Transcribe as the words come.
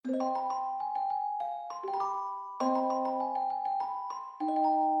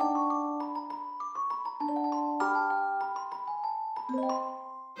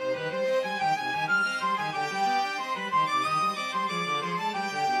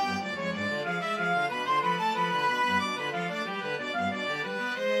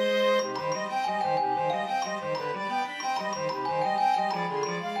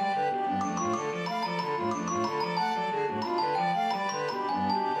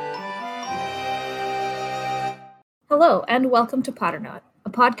Hello, and welcome to Potternaut, a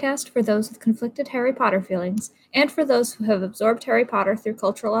podcast for those with conflicted Harry Potter feelings, and for those who have absorbed Harry Potter through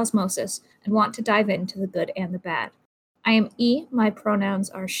cultural osmosis and want to dive into the good and the bad. I am E, my pronouns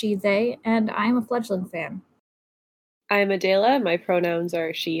are she, they, and I am a fledgling fan. I'm Adela, my pronouns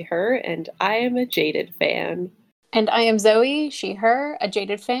are she, her, and I am a jaded fan. And I am Zoe, she, her, a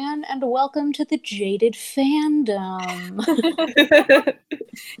jaded fan, and welcome to the Jaded Fandom.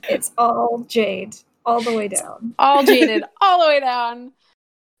 It's all jade, all the way down. All jaded, all the way down.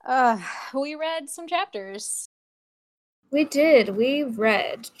 We read some chapters. We did. We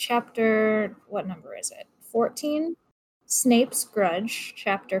read chapter, what number is it? 14? Snape's Grudge.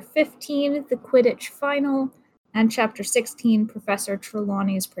 Chapter 15, The Quidditch Final. And chapter 16, Professor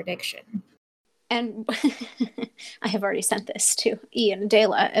Trelawney's Prediction. And I have already sent this to E and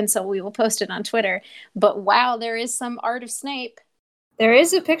Adela, and so we will post it on Twitter. But wow, there is some art of Snape. There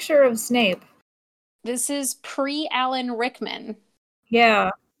is a picture of Snape. This is pre-Alan Rickman.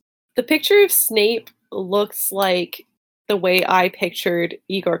 Yeah. The picture of Snape looks like the way I pictured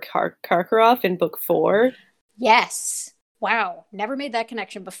Igor Karkaroff in book 4. Yes. Wow. Never made that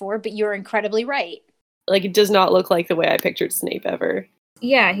connection before, but you're incredibly right. Like, it does not look like the way I pictured Snape ever.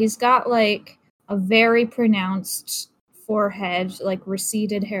 Yeah, he's got, like, a very pronounced forehead, like,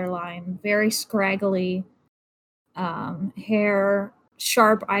 receded hairline, very scraggly hair,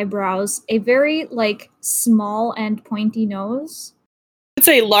 sharp eyebrows, a very, like, small and pointy nose. I would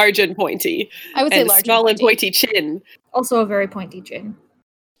say large and pointy. I would say large small and pointy. and pointy chin. Also a very pointy chin.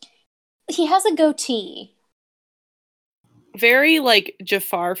 He has a goatee. Very, like,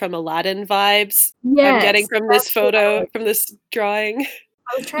 Jafar from Aladdin vibes. Yes, I'm getting from this photo, from this drawing.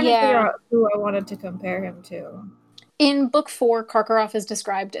 I was trying to figure out who I wanted to compare him to. In book 4, Karkaroff is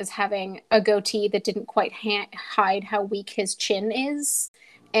described as having a goatee that didn't quite hide how weak his chin is.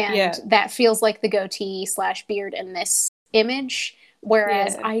 And that feels like the goatee / beard in this image.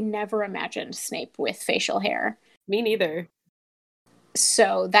 Whereas I never imagined Snape with facial hair. Me neither.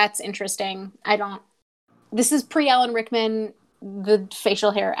 So that's interesting. This is pre-Alan Rickman. The facial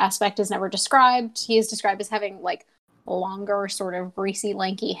hair aspect is never described. He is described as having, like, longer, sort of greasy,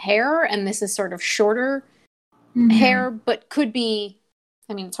 lanky hair. And this is sort of shorter hair, but could be,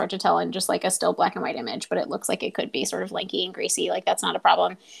 I mean, it's hard to tell in just, like, a still black and white image, but it looks like it could be sort of lanky and greasy. Like, that's not a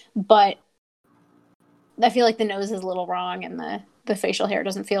problem. But I feel like the nose is a little wrong and the facial hair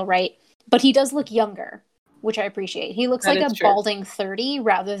doesn't feel right. But he does look younger, which I appreciate. He looks like a balding 30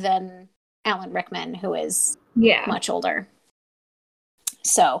 rather than Alan Rickman, who is much older.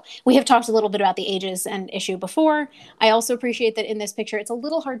 So we have talked a little bit about the ages and issue before. I also appreciate that in this picture, it's a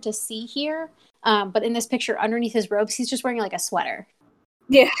little hard to see here, but in this picture, underneath his robes, he's just wearing, like, a sweater.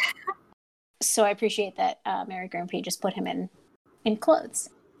 Yeah. So I appreciate that Mary Grimpe just put him in clothes.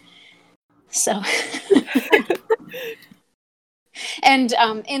 So... And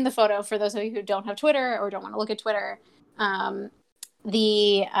in the photo, for those of you who don't have Twitter or don't want to look at Twitter,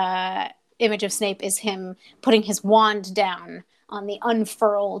 the image of Snape is him putting his wand down on the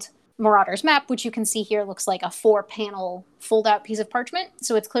unfurled Marauders map, which you can see here looks like a 4-panel fold-out piece of parchment.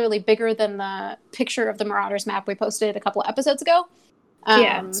 So it's clearly bigger than the picture of the Marauders map we posted a couple of episodes ago.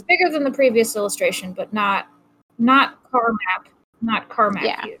 It's bigger than the previous illustration, but not car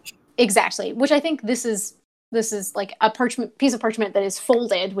map huge. Exactly, which I think this is like a piece of parchment that is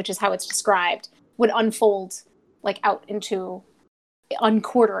folded, which is how it's described, would unfold, like, out into,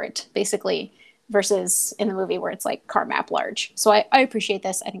 unquarter it, basically, versus in the movie where it's, like, car map large. So I appreciate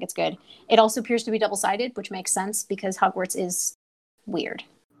this. I think it's good. It also appears to be double-sided, which makes sense because Hogwarts is weird.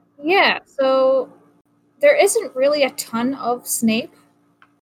 Yeah, so there isn't really a ton of Snape.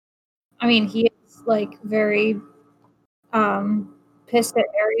 I mean, he is, like, very pissed at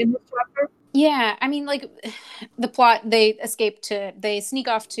Harry in this chapter. Yeah, I mean, like, the plot, they sneak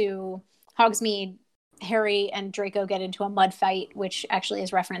off to Hogsmeade. Harry and Draco get into a mud fight, which actually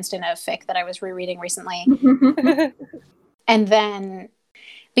is referenced in a fic that I was rereading recently. And then,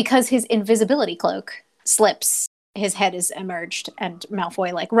 because his invisibility cloak slips, his head is emerged, and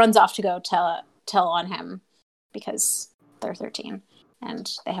Malfoy, like, runs off to go tell on him, because they're 13,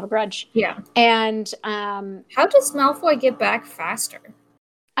 and they have a grudge. Yeah. And, how does Malfoy get back faster?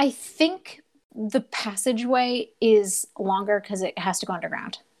 I think the passageway is longer because it has to go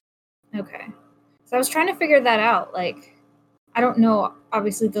underground. Okay. So I was trying to figure that out. Like, I don't know,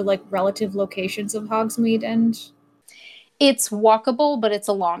 obviously, the, like, relative locations of Hogsmeade and... It's walkable, but it's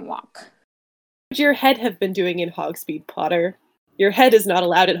a long walk. What would your head have been doing in Hogsmeade, Potter? Your head is not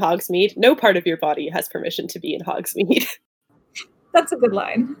allowed in Hogsmeade. No part of your body has permission to be in Hogsmeade. That's a good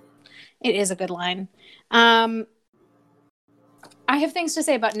line. It is a good line. I have things to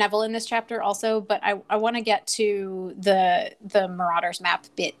say about Neville in this chapter also, but I want to get to the Marauders map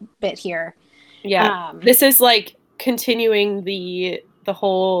bit here. Yeah, this is like continuing the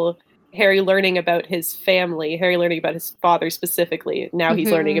whole Harry learning about his family, Harry learning about his father specifically. Now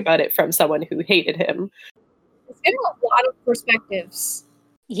he's learning about it from someone who hated him. It's getting a lot of perspectives.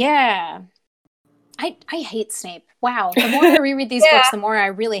 Yeah. I hate Snape. Wow. The more I reread these books, the more I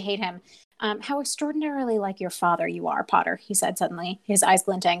really hate him. How extraordinarily like your father you are, Potter, he said suddenly, his eyes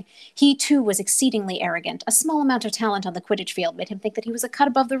glinting. He, too, was exceedingly arrogant. A small amount of talent on the Quidditch field made him think that he was a cut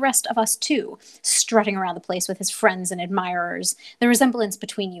above the rest of us, too, strutting around the place with his friends and admirers. The resemblance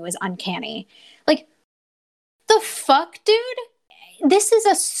between you is uncanny. Like, the fuck, dude? This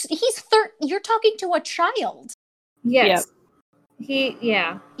is you're talking to a child. Yes.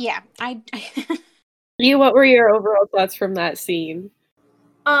 Yep. Yeah, What were your overall thoughts from that scene?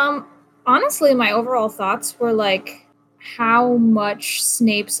 Honestly, my overall thoughts were like how much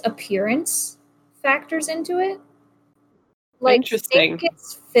Snape's appearance factors into it. Like, Interesting. Snape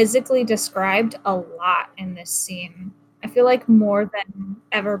gets physically described a lot in this scene. I feel like more than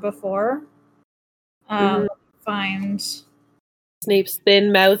ever before. Find Snape's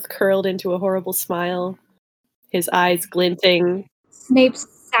thin mouth curled into a horrible smile, his eyes glinting. Snape's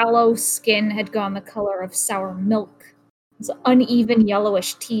sallow skin had gone the color of sour milk. His uneven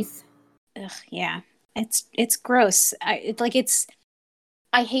yellowish teeth. Ugh, yeah. It's gross. I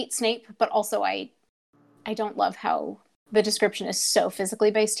hate Snape, but also I don't love how the description is so physically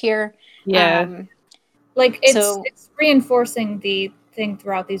based here. Yeah. It's reinforcing the thing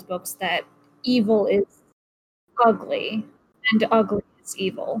throughout these books that evil is ugly and ugly is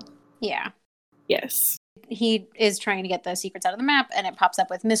evil. Yeah. Yes. He is trying to get the secrets out of the map, and it pops up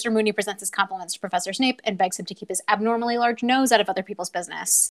with Mr. Mooney presents his compliments to Professor Snape and begs him to keep his abnormally large nose out of other people's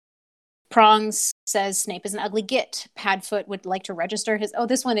business. Prongs says Snape is an ugly git. Padfoot would like to register his... Oh,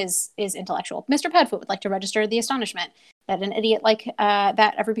 this one is intellectual. Mr. Padfoot would like to register the astonishment that an idiot like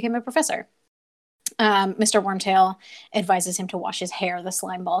that ever became a professor. Mr. Wormtail advises him to wash his hair, the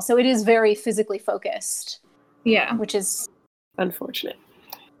slime ball. So it is very physically focused. Yeah. Which is... unfortunate.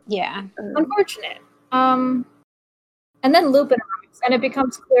 Yeah. Unfortunate. And then Lupin arrives, and it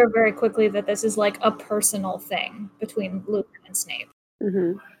becomes clear very quickly that this is like a personal thing between Lupin and Snape.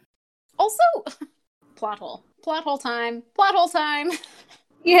 Mm-hmm. Also, plot hole time.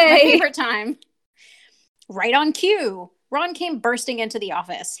 Yay! My favorite time. Right on cue, Ron came bursting into the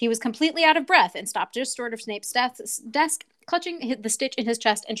office. He was completely out of breath and stopped just short of Snape's desk, clutching the stitch in his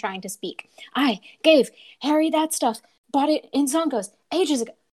chest and trying to speak. I gave Harry that stuff. Bought it in Zongo's ages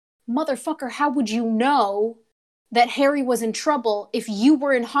ago. Motherfucker, how would you know that Harry was in trouble if you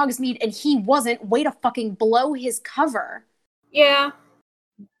were in Hogsmeade and he wasn't? Way to fucking blow his cover. Yeah.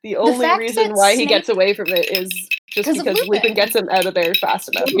 The only reason why he gets away from it is just because Lupin gets him out of there fast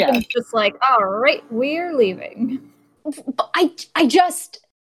enough. Lupin's just like, all right, we're leaving. But I just...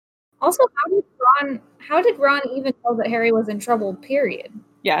 Also, how did Ron even know that Harry was in trouble, period?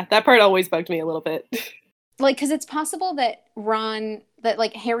 Yeah, that part always bugged me a little bit. Like, because it's possible that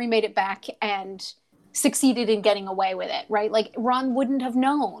Harry made it back and succeeded in getting away with it, right? Like, Ron wouldn't have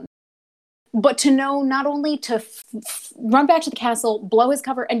known. But to know not only to run back to the castle, blow his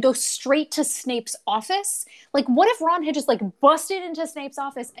cover, and go straight to Snape's office? Like, what if Ron had just, like, busted into Snape's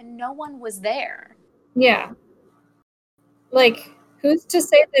office and no one was there? Yeah. Like, who's to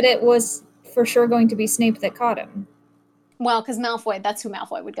say that it was for sure going to be Snape that caught him? Well, because Malfoy, that's who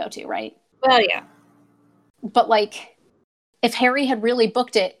Malfoy would go to, right? Well, yeah. But, like, if Harry had really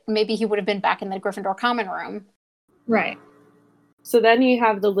booked it, maybe he would have been back in the Gryffindor common room. Right. So then you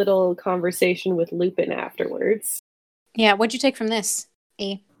have the little conversation with Lupin afterwards. Yeah, what'd you take from this,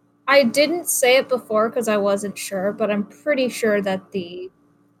 E? I didn't say it before because I wasn't sure, but I'm pretty sure that the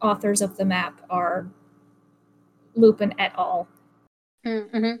authors of the map are Lupin et al.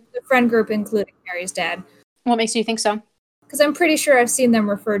 Mm-hmm. The friend group including Harry's dad. What makes you think so? Because I'm pretty sure I've seen them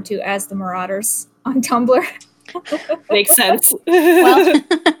referred to as the Marauders on Tumblr. Makes sense. Well,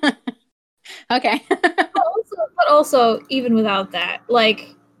 okay. But also, even without that,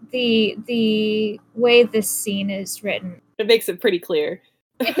 like, the way this scene is written... It makes it pretty clear.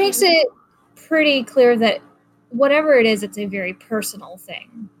 It makes it pretty clear that whatever it is, it's a very personal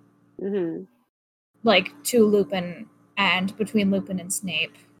thing. Mm-hmm. Like, to Lupin and between Lupin and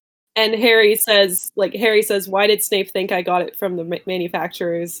Snape. And Harry says, why did Snape think I got it from the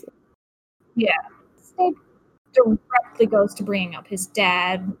manufacturers? Yeah. Snape directly goes to bringing up his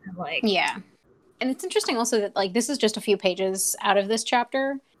dad. And, like... Yeah. And it's interesting also that, like, this is just a few pages out of this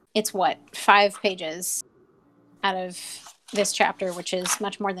chapter. It's, 5 pages out of this chapter, which is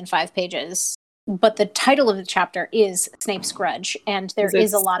much more than 5 pages but the title of the chapter is Snape's Grudge, and there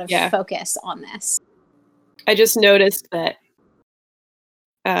is a lot of focus on this. I just noticed that,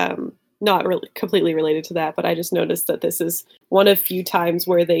 not really completely related to that, but I just noticed that this is one of few times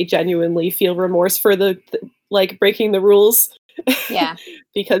where they genuinely feel remorse for the like breaking the rules. Yeah.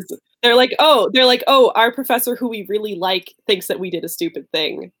 Because they're like, oh, our professor who we really like thinks that we did a stupid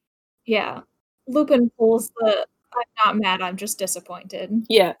thing. Yeah. Lupin pulls the I'm not mad, I'm just disappointed.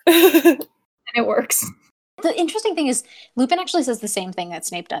 Yeah. And it works. The interesting thing is Lupin actually says the same thing that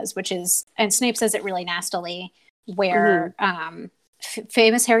Snape does, which is, and Snape says it really nastily, where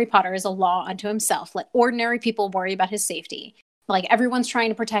famous Harry Potter is a law unto himself. Let ordinary people worry about his safety. Like, everyone's trying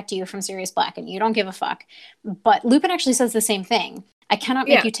to protect you from Sirius Black, and you don't give a fuck. But Lupin actually says the same thing. I cannot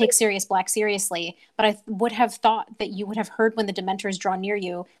make you take Sirius Black seriously, but I would have thought that you would have heard when the Dementors draw near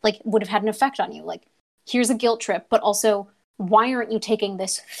you, like, would have had an effect on you. Like, here's a guilt trip, but also, why aren't you taking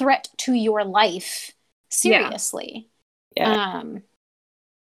this threat to your life seriously? Yeah.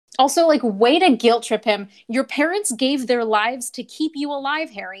 Also, like, way to guilt trip him. Your parents gave their lives to keep you alive,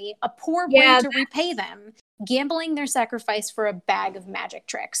 Harry. A poor way to repay them. Gambling their sacrifice for a bag of magic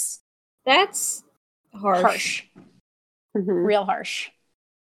tricks. That's harsh. Mm-hmm. Real harsh.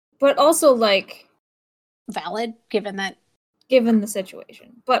 But also, like, valid, given the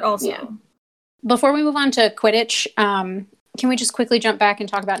situation. But also... Yeah. Before we move on to Quidditch, can we just quickly jump back and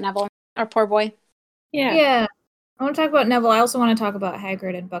talk about Neville, our poor boy? Yeah. I want to talk about Neville. I also want to talk about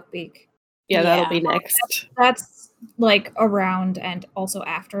Hagrid and Buckbeak. Yeah, that'll be next. That's like around and also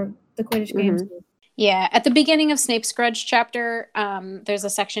after the Quidditch games. Yeah, at the beginning of Snape's Grudge chapter, there's a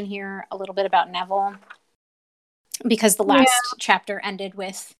section here a little bit about Neville. Because the last chapter ended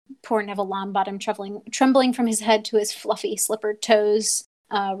with poor Neville Longbottom trembling from his head to his fluffy slippered toes,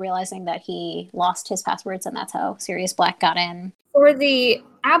 realizing that he lost his passwords, and that's how Sirius Black got in. For the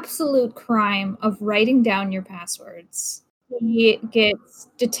absolute crime of writing down your passwords, he gets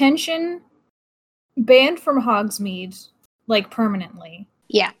detention, banned from Hogsmeade, like, permanently.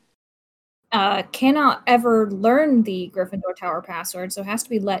 Yeah. Cannot ever learn the Gryffindor Tower password, so has to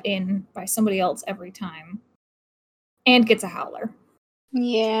be let in by somebody else every time. And gets a howler.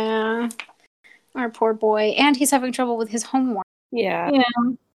 Yeah. Our poor boy. And he's having trouble with his homework. Yeah.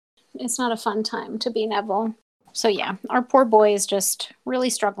 It's not a fun time to be Neville. So yeah, our poor boy is just really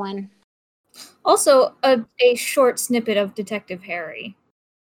struggling. Also, a short snippet of Detective Harry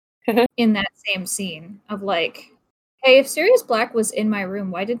in that same scene of like, hey, if Sirius Black was in my room,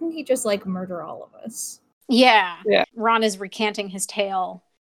 why didn't he just, like, murder all of us? Yeah. Ron is recanting his tale.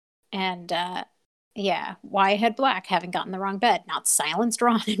 And, why had Black, having gotten the wrong bed, not silenced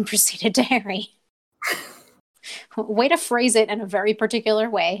Ron and proceeded to Harry? Way to phrase it in a very particular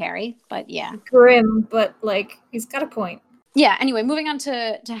way, Harry. But yeah. Grim, but, like, he's got a point. Yeah, anyway, moving on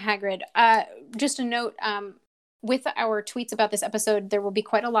to Hagrid. Just a note, with our tweets about this episode, there will be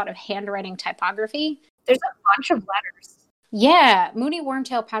quite a lot of handwriting typography. There's a bunch of letters. Yeah, Moony,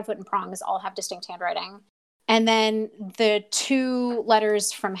 Wormtail, Padfoot, and Prongs all have distinct handwriting. And then the two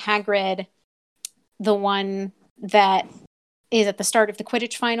letters from Hagrid, the one that is at the start of the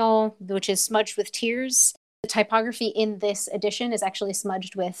Quidditch final, which is smudged with tears, the typography in this edition is actually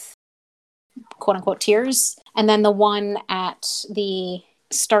smudged with quote-unquote tears. And then the one at the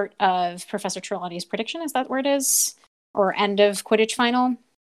start of Professor Trelawney's prediction, is that where it is? Or end of Quidditch final?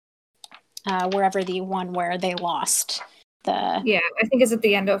 Wherever the one where they lost the... Yeah, I think it's at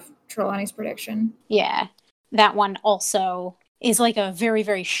the end of Trelawney's prediction. Yeah, that one also is like a very,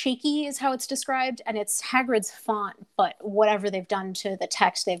 very shaky is how it's described. And it's Hagrid's font, but whatever they've done to the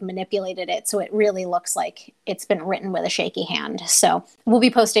text, they've manipulated it. So it really looks like it's been written with a shaky hand. So we'll be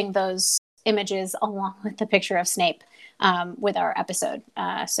posting those images along with the picture of Snape with our episode.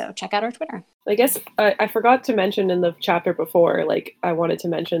 So check out our Twitter. I guess I forgot to mention in the chapter before, like, I wanted to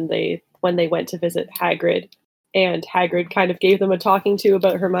mention when they went to visit Hagrid, and Hagrid kind of gave them a talking to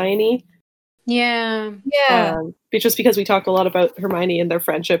about Hermione. Yeah. Just because we talked a lot about Hermione and their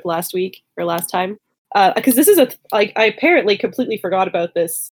friendship last time. Because this is I apparently completely forgot about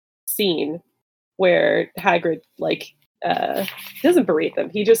this scene where Hagrid, like, doesn't berate them.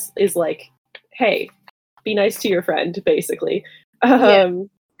 He just is like, hey, be nice to your friend, basically.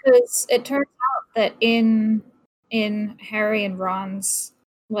 Because it turns out that in Harry and Ron's,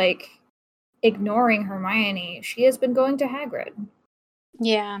 like, ignoring Hermione, she has been going to Hagrid.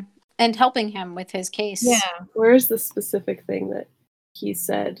 Yeah, and helping him with his case. Yeah. Where's the specific thing that he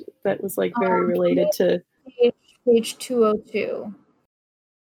said that was, like, very related to... Page 202.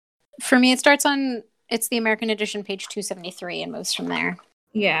 For me, it's the American edition, page 273, and moves from there.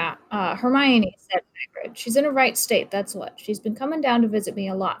 Yeah, Hermione said Hagrid. She's in a right state, that's what. She's been coming down to visit me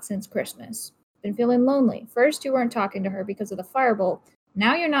a lot since Christmas. Been feeling lonely. First, you weren't talking to her because of the firebolt.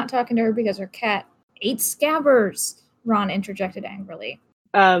 Now you're not talking to her because her cat ate Scabbers, Ron interjected angrily.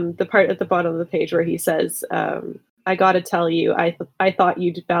 The part at the bottom of the page where he says, I gotta tell you, I thought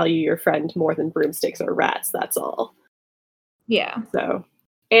you'd value your friend more than broomsticks or rats, that's all. Yeah. So,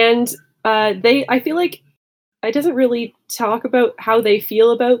 and I feel like it doesn't really talk about how they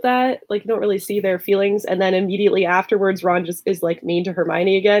feel about that. Like, you don't really see their feelings. And then immediately afterwards, Ron just is like mean to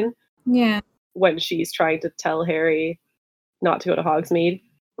Hermione again. Yeah. When she's trying to tell Harry not to go to Hogsmeade.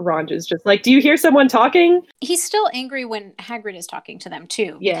 Ron is just like, do you hear someone talking? He's still angry when Hagrid is talking to them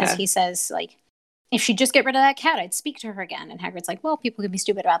too. Because Yeah. he says, like, if she'd just get rid of that cat, I'd speak to her again. And Hagrid's like, well, people can be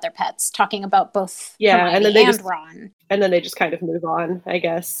stupid about their pets. Talking about both Hermione and then they Ron. And then they just kind of move on, I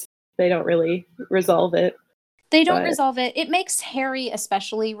guess. They don't really resolve it. They don't resolve it. It makes Harry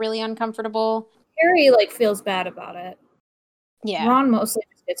especially really uncomfortable. Harry, like, feels bad about it. Yeah. Ron mostly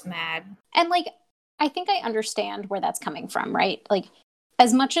just gets mad. And, like, I think I understand where that's coming from, right? Like,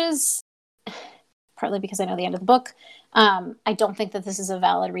 as much as, partly because I know the end of the book, I don't think that this is a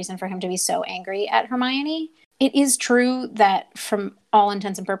valid reason for him to be so angry at Hermione. It is true that from all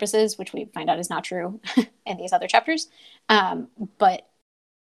intents and purposes, which we find out is not true in these other chapters, but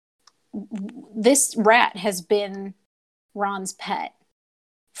this rat has been Ron's pet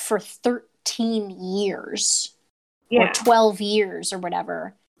for 13 years or 12 years or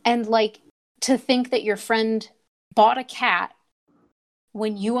whatever. And, like, to think that your friend bought a cat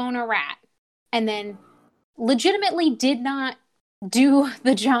when you own a rat and then legitimately did not do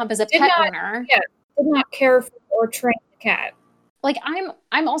the job as a pet owner. Yeah, did not care for or train the cat. Like,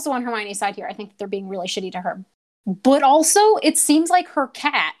 I'm also on Hermione's side here. I think they're being really shitty to her. But also, it seems like her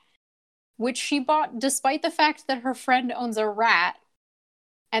cat, which she bought despite the fact that her friend owns a rat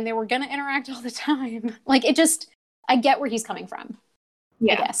and they were going to interact all the time. Like, it just, I get where he's coming from.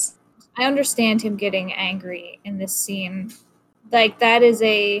 Yeah. I guess. I understand him getting angry in this scene. Like, that is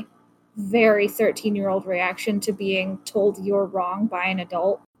a very 13-year-old reaction to being told you're wrong by an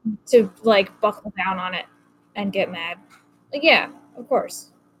adult, to, like, buckle down on it and get mad. Like, yeah, of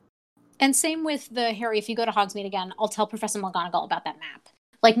course. And same with the Harry, if you go to Hogsmeade again, I'll tell Professor McGonagall about that map.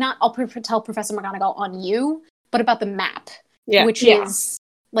 Like, not I'll tell Professor McGonagall on you, but about the map, which is,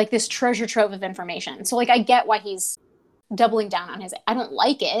 like, this treasure trove of information. So, like, I get why he's doubling down on his, I don't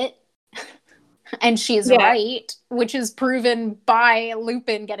like it. And she's right, which is proven by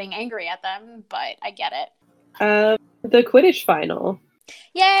Lupin getting angry at them, but I get it. The Quidditch final.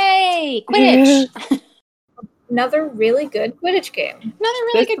 Yay! Quidditch! Another really good Quidditch game. Another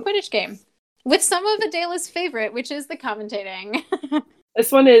really good Quidditch game. With some of Adela's favorite, which is the commentating.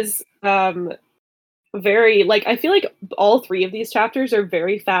 This one is very, like, I feel like all three of these chapters are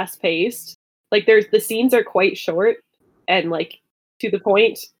very fast-paced. Like, the scenes are quite short and, like, to the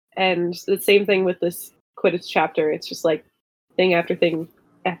point. And the same thing with this Quidditch chapter. It's just, like, thing after thing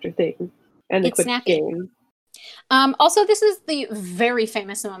after thing. And the Quidditch snappy. game. Also, this is the very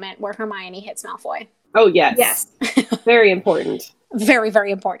famous moment where Hermione hits Malfoy. Oh, yes. Yes. Very important. Very,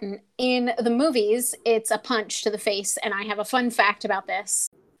 very important. In the movies, it's a punch to the face, and I have a fun fact about this.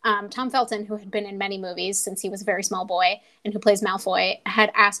 Tom Felton, who had been in many movies since he was a very small boy, and who plays Malfoy,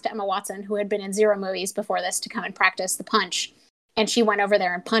 had asked Emma Watson, who had been in 0 movies before this, to come and practice the punch. And she went over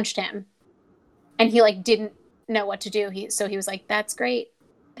there and punched him. And he, like, didn't know what to do. So he was like, that's great.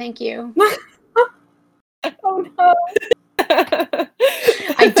 Thank you. Oh, no.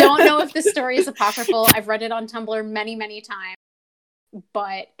 I don't know if this story is apocryphal. I've read it on Tumblr many, many times.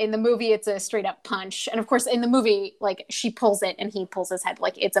 But in the movie, it's a straight up punch. And of course, in the movie, like, she pulls it and he pulls his head.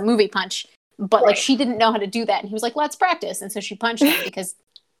 Like, it's a movie punch. But, like, she didn't know how to do that. And he was like, let's practice. And so she punched him because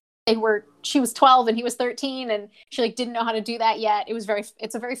she was 12 and he was 13. And she, like, didn't know how to do that yet.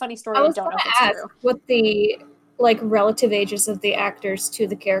 It's a very funny story. I don't know if it's true. What the, like, relative ages of the actors to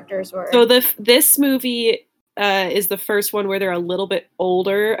the characters were. So this movie is the first one where they're a little bit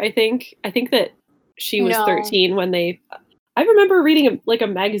older, I think. I think that she was 13 when they... I remember reading a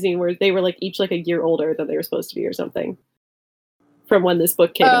magazine where they were, like, each, like, a year older than they were supposed to be or something. From when this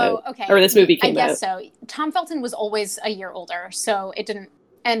book came out. Okay. Or this movie came out. I guess so. Tom Felton was always a year older, so it didn't...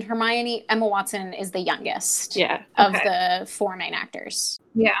 And Emma Watson is the youngest of the 4 main actors.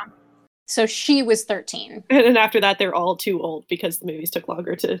 Yeah. So she was 13. And then after that, they're all too old because the movies took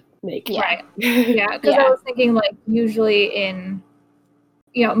longer to make. Yeah. Right. Yeah, because I was thinking, like, usually in,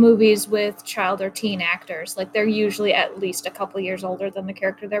 movies with child or teen actors, like, they're usually at least a couple years older than the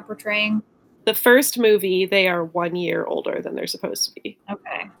character they're portraying. The first movie, they are 1 year older than they're supposed to be.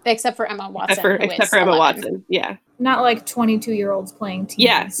 Okay. Except for Emma Watson. Except for Emma Watson, yeah. Not like 22-year-olds playing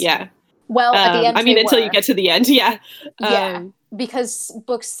teens. Yeah. Well, at the end, until you get to the end, yeah. Yeah. because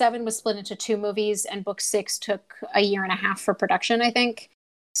book 7 was split into 2 movies and book 6 took a year and a half for production, I think.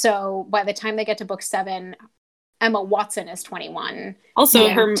 So by the time they get to book 7, Emma Watson is 21. Also,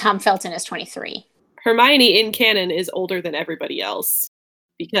 and Tom Felton is 23. Hermione in canon is older than everybody else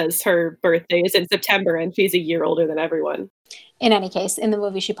because her birthday is in September and she's a year older than everyone. In any case, in the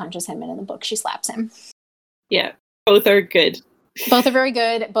movie she punches him, and in the book she slaps him. Yeah, both are good. Both are very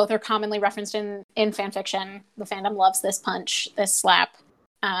good. Both are commonly referenced in fan fiction. The fandom loves this punch, this slap.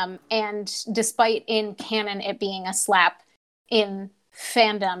 And despite in canon it being a slap, in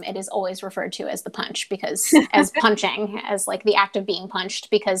fandom it is always referred to as the punch, because as punching, as like the act of being punched,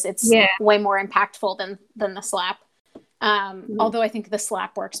 because it's way more impactful than the slap. Although I think the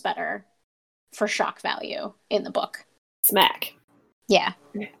slap works better for shock value in the book. Smack. Yeah.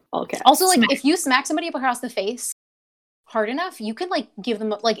 Okay. Also, like, if you smack somebody across the face hard enough, you can like give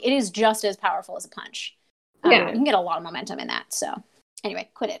them, like, it is just as powerful as a punch. You can get a lot of momentum in that. So anyway,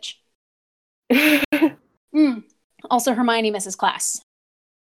 Quidditch. Also, Hermione misses class.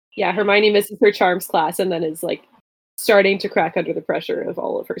 Yeah, Hermione misses her charms class and then is like starting to crack under the pressure of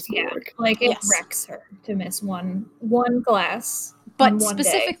all of her schoolwork. Like it wrecks her to miss one class. But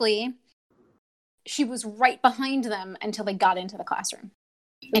specifically, she was right behind them until they got into the classroom.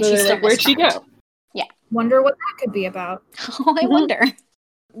 And she's like, where'd she go? Yeah. Wonder what that could be about. Oh, I wonder.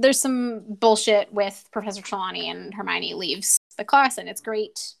 There's some bullshit with Professor Trelawney, and Hermione leaves the class, and it's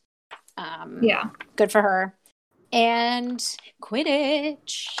great. Good for her. And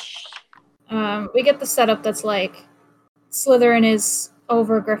Quidditch. We get the setup that's like Slytherin is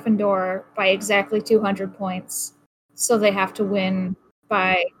over Gryffindor by exactly 200 points, so they have to win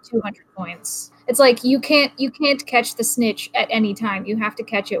by 200 points. It's like you can't catch the snitch at any time. You have to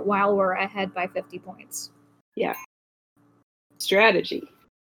catch it while we're ahead by 50 points. Yeah. Strategy.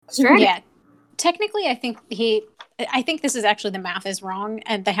 Yeah. Technically, I think this is actually, the math is wrong,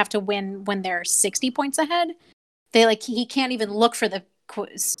 and they have to win when they're 60 points ahead. He can't even look for the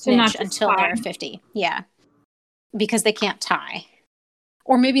snitch until they're 50. Yeah. Because they can't tie.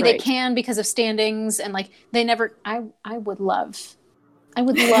 Or maybe they can because of standings, and like they never. I would love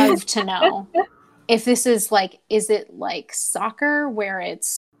to know if this is like, is it like soccer where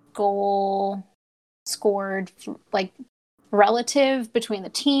it's goal scored like relative between the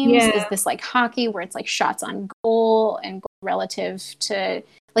teams? Is this like hockey where it's like shots on goal and goal relative to,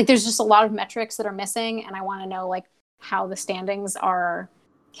 like, there's just a lot of metrics that are missing, and I want to know like how the standings are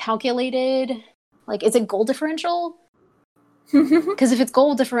calculated. Like, is it goal differential? Because if it's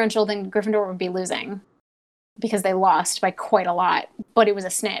goal differential, then Gryffindor would be losing because they lost by quite a lot, but it was a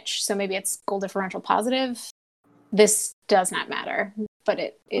snitch. So maybe it's goal differential positive. This does not matter, but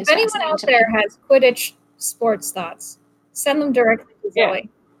it is. If anyone out there has Quidditch sports thoughts, send them directly to Zoe.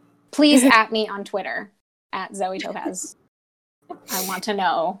 Please at me on Twitter at Zoe Topaz. I want to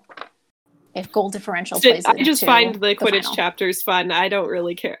know if goal differential plays into I just find the Quidditch final chapters fun. I don't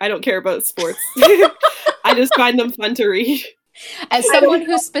really care. I don't care about sports. I just find them fun to read. As someone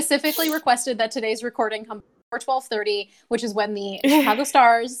who specifically requested that today's recording come before 12:30, which is when the Chicago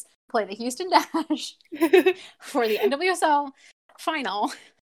Stars play the Houston Dash for the NWSL final.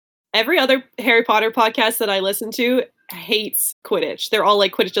 Every other Harry Potter podcast that I listen to hates Quidditch. They're all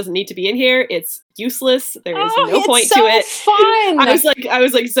like, Quidditch doesn't need to be in here. It's useless. There is no point to it. Fun. I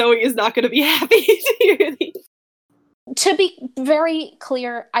was like, Zoe is not going to be happy to hear these. To be very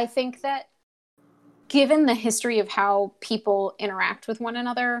clear, I think that given the history of how people interact with one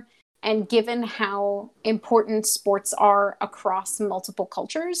another, and given how important sports are across multiple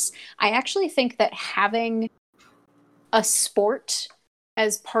cultures, I actually think that having a sport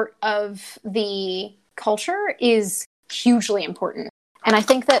as part of the culture is hugely important. And I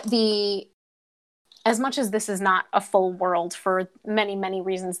think that as much as this is not a full world for many, many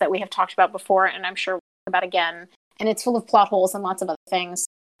reasons that we have talked about before, and I'm sure we'll talk about again, and it's full of plot holes and lots of other things,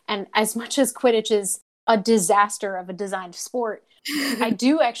 and as much as Quidditch is a disaster of a designed sport, I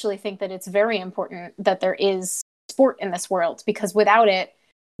do actually think that it's very important that there is sport in this world, because without it,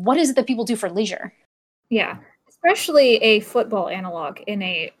 what is it that people do for leisure? Yeah, especially a football analog in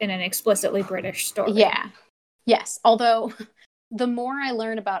an explicitly British story. Yeah. Yes. Although the more I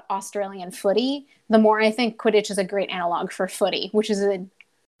learn about Australian footy, the more I think Quidditch is a great analog for footy, which is a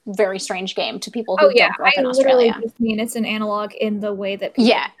very strange game to people who don't grow up in Australia. I just mean it's an analog in the way that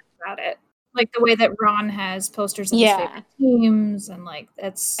people think about it. Like the way that Ron has posters of his favorite teams, and like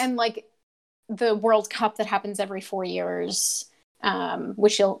that's... And like the World Cup that happens every 4 years,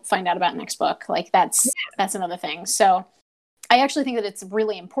 which you'll find out about next book. Like that's another thing. So I actually think that it's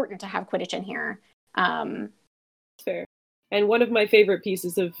really important to have Quidditch in here. Fair. And one of my favorite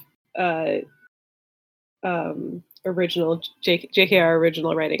pieces of original JKR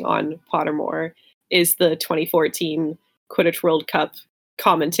original writing on Pottermore is the 2014 Quidditch World Cup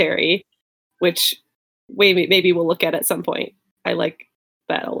commentary, which maybe we'll look at some point. I like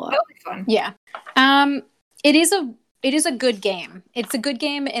that a lot. That'll be fun. Yeah. It is a good game. It's a good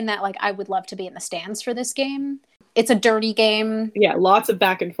game in that, like, I would love to be in the stands for this game. It's a dirty game. Yeah, lots of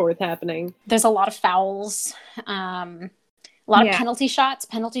back and forth happening. There's a lot of fouls. A lot of penalty shots.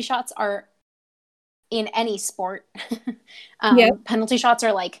 Penalty shots are in any sport. Penalty shots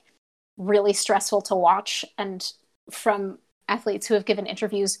are like really stressful to watch, and from athletes who have given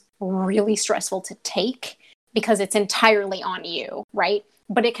interviews, really stressful to take because it's entirely on you, right?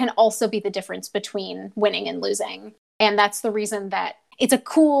 But it can also be the difference between winning and losing. And that's the reason that it's a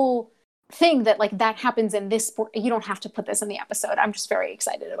cool thing that, like, that happens in this sport. You don't have to put this in the episode. I'm just very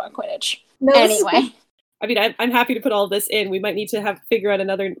excited about Quidditch. No, anyway. I mean, I'm happy to put all this in. We might need to figure out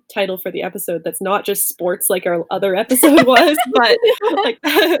another title for the episode that's not just sports like our other episode was, but like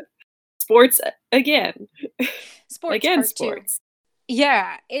sports again. Sports again, sports.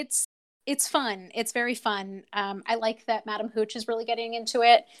 Yeah, it's fun. It's very fun. I like that Madam Hooch is really getting into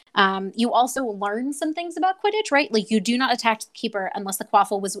it. You also learn some things about Quidditch, right? Like, you do not attack the keeper unless the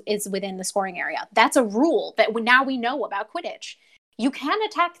quaffle is within the scoring area. That's a rule that now we know about Quidditch. You can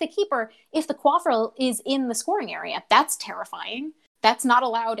attack the keeper if the quaffle is in the scoring area. That's terrifying. That's not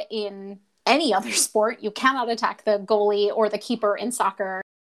allowed in any other sport. You cannot attack the goalie or the keeper in soccer,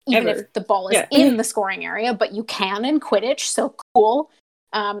 even if the ball is in the scoring area, but you can in Quidditch. So cool.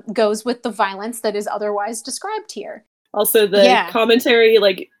 Goes with the violence that is otherwise described here. Also, the commentary,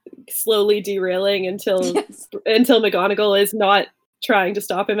 like, slowly derailing until McGonagall is not trying to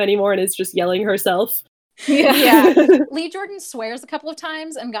stop him anymore and is just yelling herself. Yeah. Lee Jordan swears a couple of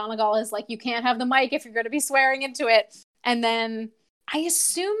times, and McGonagall is like, you can't have the mic if you're going to be swearing into it. And then I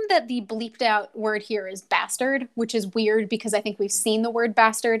assume that the bleeped out word here is bastard, which is weird because I think we've seen the word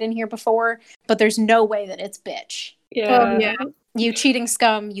bastard in here before, but there's no way that it's bitch. Yeah. You cheating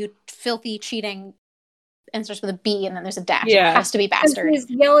scum, you filthy cheating, and it starts with a B and then there's a dash. Yeah. It has to be bastard. He's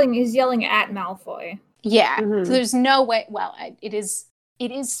yelling at Malfoy. Yeah. Mm-hmm. So there's no way. Well, it is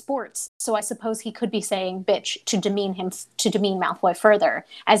sports, so I suppose he could be saying bitch to demean Malfoy further,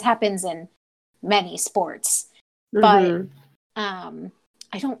 as happens in many sports. Mm-hmm. But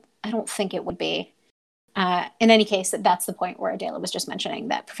I don't think it would be. In any case, that's the point where Adela was just mentioning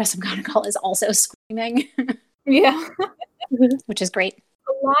that Professor McGonagall is also screaming. Yeah. Which is great.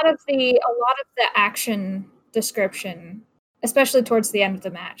 A lot of the action description, especially towards the end of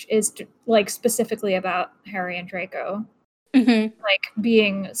the match, is like specifically about Harry and Draco. Mm-hmm. Like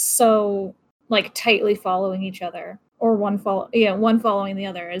being so like tightly following each other, or one following the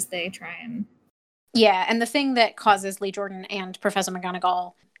other as they try and. Yeah, and the thing that causes Lee Jordan and Professor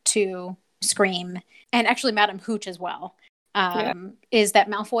McGonagall to scream, and actually Madam Hooch as well, is that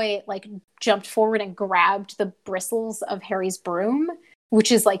Malfoy like jumped forward and grabbed the bristles of Harry's broom,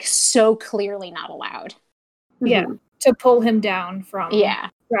 which is like so clearly not allowed. Yeah, to pull him down from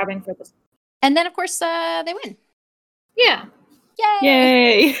grabbing for this. And then of course they win. Yeah.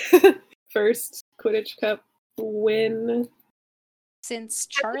 Yay! First Quidditch Cup win. Since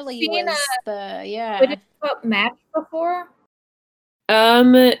Charlie was Quidditch Cup match before?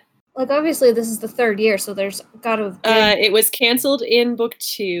 Like, obviously this is the third year, so there's got to have been... it was cancelled in book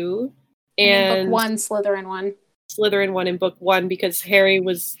 2, and book 1, Slytherin won. Slytherin won in book 1 because Harry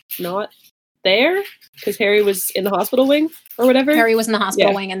was not there, because Harry was in the hospital wing or whatever. Harry was in the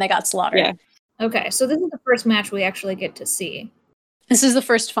hospital wing and they got slaughtered. Yeah. Okay, so this is the first match we actually get to see. This is the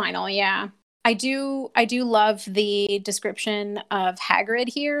first final, yeah. I do love the description of Hagrid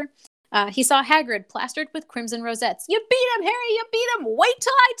here. He saw Hagrid plastered with crimson rosettes. You beat him, Harry! You beat him! Wait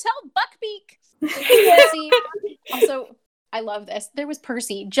till I tell Buckbeak! See, also, I love this. There was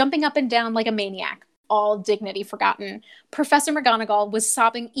Percy jumping up and down like a maniac, all dignity forgotten. Professor McGonagall was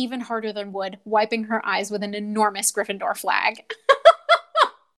sobbing even harder than wood, wiping her eyes with an enormous Gryffindor flag.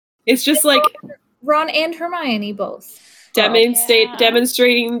 It's just like... Ron and Hermione both.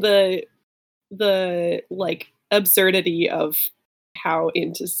 Demonstrating the like absurdity of how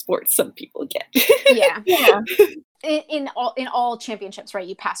into sports some people get. Yeah. In all championships, right?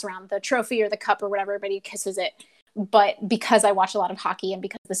 You pass around the trophy or the cup or whatever, everybody kisses it. But because I watch a lot of hockey and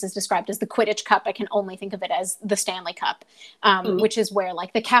because this is described as the Quidditch Cup, I can only think of it as the Stanley Cup, which is where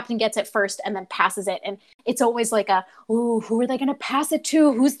like the captain gets it first and then passes it. And it's always like who are they going to pass it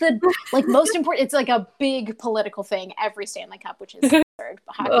to? Who's the like most important? It's like a big political thing, every Stanley Cup, which is absurd.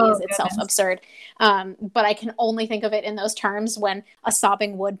 Hockey is itself absurd. But I can only think of it in those terms when a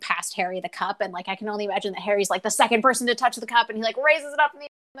sobbing Wood passed Harry the cup. And like, I can only imagine that Harry's like the second person to touch the cup and he like raises it up in the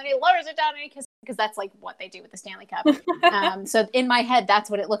then he lowers it down and he kisses, because that's like what they do with the Stanley Cup. So in my head, that's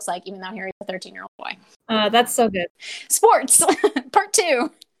what it looks like, even though Harry's a 13-year-old boy. That's so good. Sports, part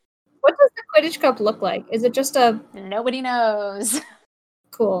 2. What does the Quidditch Cup look like? Is it just a... Nobody knows.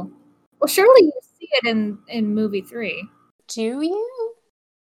 Cool. Well, surely you see it in movie 3. Do you?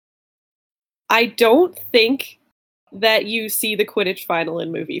 I don't think that you see the Quidditch final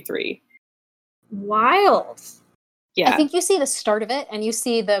in movie 3. Wild. Yeah. I think you see the start of it and you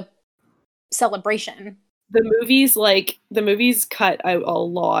see the celebration. The movies cut out a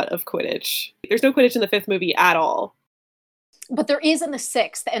lot of Quidditch. There's no Quidditch in the 5th movie at all. But there is in the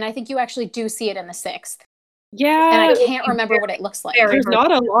 6th, and I think you actually do see it in the 6th. Yeah. And I can't remember what it looks like. There's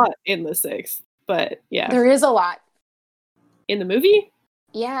not a lot in the 6th, but yeah. There is a lot. In the movie?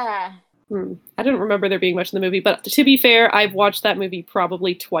 Yeah. I don't remember there being much in the movie, but to be fair, I've watched that movie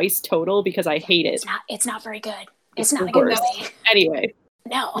probably twice total because I hate it. It's not very good. It's not a good movie. Anyway.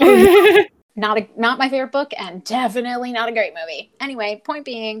 No. Not my favorite book, and definitely not a great movie. Anyway, point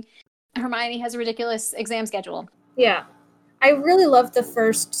being, Hermione has a ridiculous exam schedule. Yeah. I really love the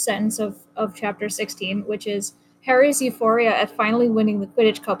first sentence of chapter 16, which is, Harry's euphoria at finally winning the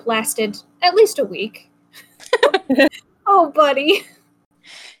Quidditch Cup lasted at least a week. Oh, buddy.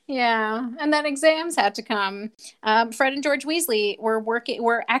 Yeah, and then exams had to come. Fred and George Weasley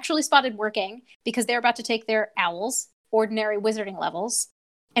were actually spotted working because they're about to take their owls, ordinary wizarding levels,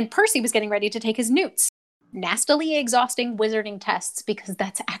 and Percy was getting ready to take his newts, nastily exhausting wizarding tests, because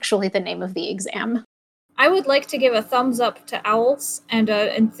that's actually the name of the exam. I would like to give a thumbs up to owls and an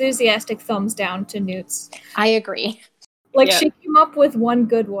enthusiastic thumbs down to newts. I agree. She came up with one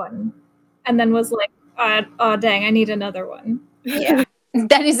good one and then was like, oh dang, I need another one. Yeah.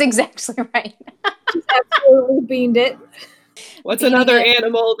 That is exactly right. She's absolutely beaned it. What's another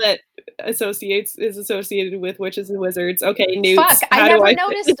animal that is associated with witches and wizards? Okay, newts. Fuck, I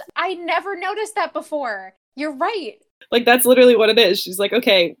never noticed that before. You're right. Like, that's literally what it is. She's like,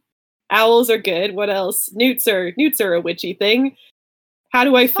 okay, owls are good. What else? Newts are a witchy thing. How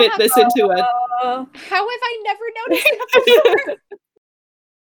do I fit this into a... How have I never noticed that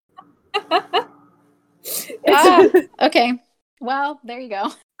before? Okay. Well, there you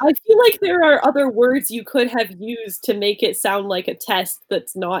go. I feel like there are other words you could have used to make it sound like a test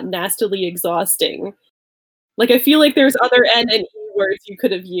that's not nastily exhausting. Like, I feel like there's other N and E words you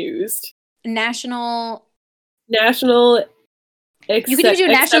could have used. National... You could even do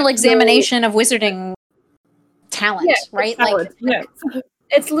National Examination of Wizarding Talent, right? Talent, yeah.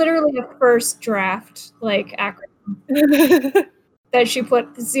 It's literally a first draft, acronym that she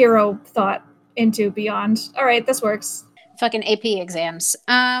put zero thought into beyond. All right, this works. Fucking AP exams.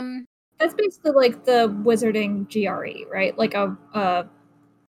 That's basically like the wizarding GRE, right? Like a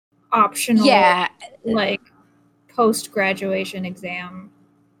optional, post-graduation exam.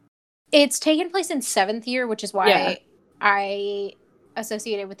 It's taken place in 7th year, which is why I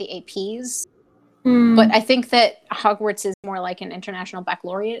associated with the APs. But I think that Hogwarts is more like an international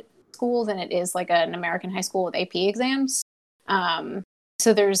baccalaureate school than it is like an American high school with AP exams.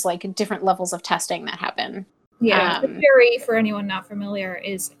 So there's like different levels of testing that happen. Yeah, the GRE, for anyone not familiar,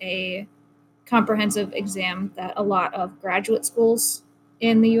 is a comprehensive exam that a lot of graduate schools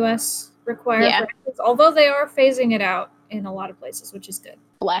in the U.S. require. Yeah. Although they are phasing it out in a lot of places, which is good.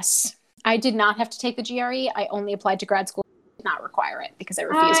 Bless. I did not have to take the GRE. I only applied to grad school. Did not require it because I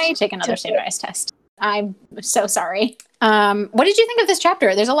refused to take another standardized test. I'm so sorry. What did you think of this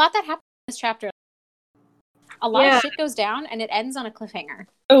chapter? There's a lot that happens in this chapter. A lot of shit goes down, and it ends on a cliffhanger.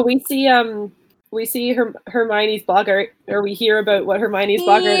 Oh, we see Hermione's boggart, or we hear about what Hermione's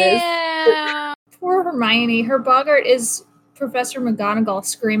boggart is. Poor Hermione. Her boggart is Professor McGonagall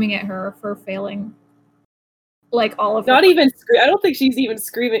screaming at her for failing. Like all of Not even I don't think she's even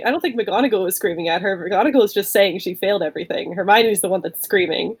screaming. I don't think McGonagall was screaming at her. McGonagall is just saying she failed everything. Hermione's the one that's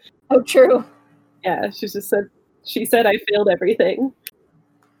screaming. Oh, true. Yeah, she said I failed everything.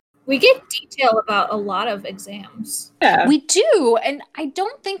 We get detail about a lot of exams. Yeah. We do, and I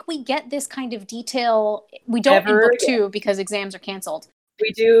don't think we get this kind of detail. We don't in book 2 because exams are canceled.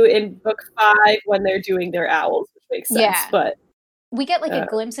 We do in book 5 when they're doing their owls, which makes sense. But we get a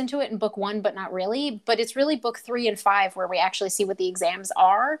glimpse into it in book 1, but not really. But it's really book 3 and 5 where we actually see what the exams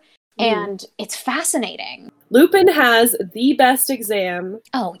are, and it's fascinating. Lupin has the best exam.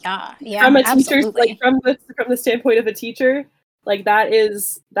 Oh yeah, From a teacher's, absolutely. from the standpoint of a teacher. Like,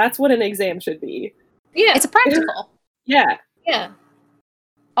 that's what an exam should be. Yeah. It's a practical. Yeah. Yeah.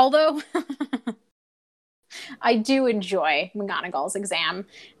 Although, I do enjoy McGonagall's exam.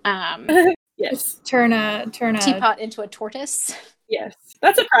 Yes. Turn a teapot into a tortoise. Yes,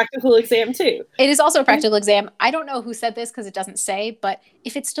 that's a practical exam too. It is also a practical exam. I don't know who said this because it doesn't say, but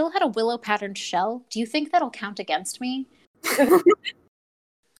if it still had a willow patterned shell, do you think that'll count against me?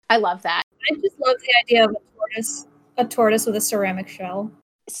 I love that. I just love the idea of a tortoise with a ceramic shell.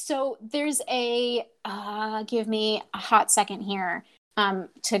 So there's give me a hot second here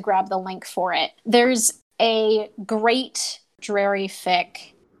to grab the link for it. There's a great Drarry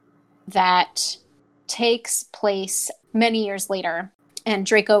fic that takes place many years later, and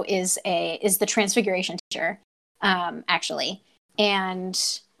Draco is the Transfiguration teacher, actually, and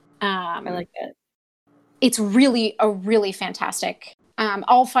I like that. It's really a really fantastic.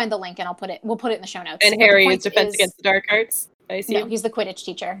 I'll find the link and we'll put it in the show notes. And Harry is Defense Against the Dark Arts, I assume? No, he's the Quidditch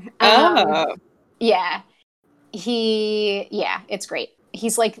teacher. Oh. Yeah. It's great.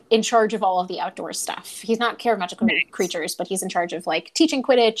 He's like in charge of all of the outdoor stuff. He's not care of magical creatures, but he's in charge of like teaching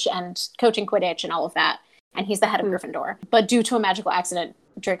Quidditch and coaching Quidditch and all of that. And he's the head of Gryffindor. But due to a magical accident,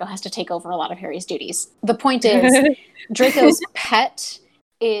 Draco has to take over a lot of Harry's duties. The point is, Draco's pet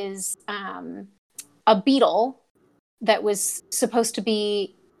is a beetle that was supposed to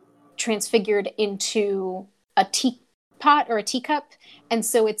be transfigured into a teapot or a teacup. And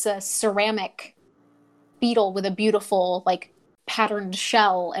so it's a ceramic beetle with a beautiful, like, patterned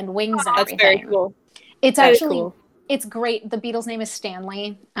shell and wings and everything. That's very cool. It's it's great. The beetle's name is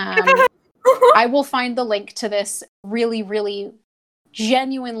Stanley. I will find the link to this really, really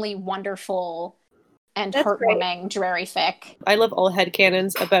genuinely wonderful and heartwarming Drarry fic. I love all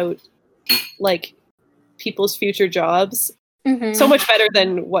headcanons about, like, people's future jobs. Mm-hmm. So much better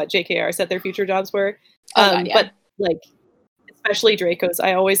than what JKR said their future jobs were. But, like, especially Draco's.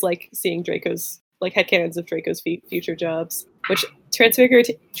 I always like seeing Draco's, like, headcanons of Draco's future jobs, which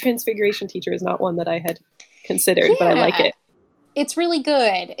Transfiguration teacher is not one that I had considered, but I like it. It's really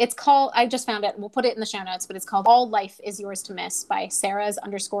good. It's called, I just found it, we'll put it in the show notes, but it's called All Life Is Yours to Miss by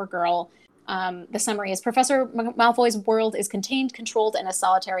Sarahs_girl. The summary is, Professor Malfoy's world is contained, controlled, and as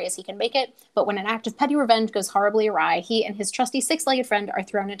solitary as he can make it, but when an act of petty revenge goes horribly awry, he and his trusty six-legged friend are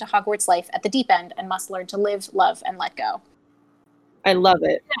thrown into Hogwarts life at the deep end and must learn to live, love, and let go. I love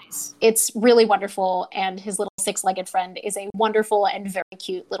it. Nice. It's really wonderful, and his little six-legged friend is a wonderful and very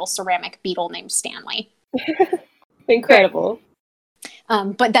cute little ceramic beetle named Stanley. Incredible.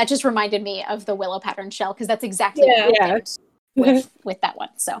 But that just reminded me of the willow pattern shell, because that's exactly what I did with that one.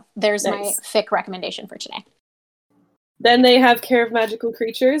 So there's my fic recommendation for today. Then they have Care of Magical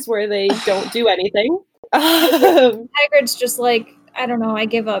Creatures, where they don't do anything. Hagrid's just like, I don't know, I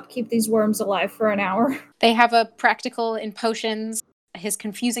give up. Keep these worms alive for an hour. They have a practical in potions. His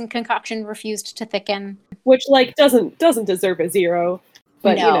confusing concoction refused to thicken. Which, like, doesn't deserve a 0.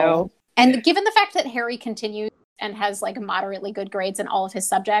 But, no. You know. And given the fact that Harry continues and has, like, moderately good grades in all of his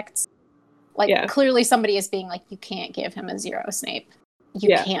subjects, like, clearly somebody is being like, you can't give him a 0, Snape.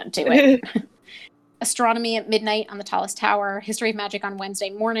 You can't do it. Astronomy at midnight on the tallest tower. History of Magic on Wednesday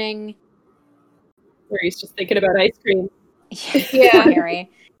morning. Where he's just thinking about ice cream. Yeah.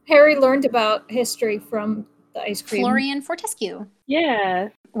 Harry learned about history from the ice cream. Florian Fortescue. Yeah.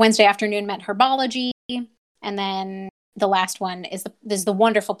 Wednesday afternoon meant herbology. And then the last one is the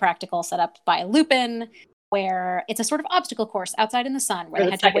wonderful practical set up by Lupin, where it's a sort of obstacle course outside in the sun, where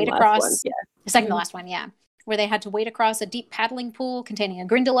they had to wade across the second to last one, where they had to wade across a deep paddling pool containing a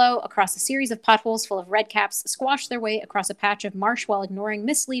Grindylow, across a series of potholes full of red caps, squash their way across a patch of marsh while ignoring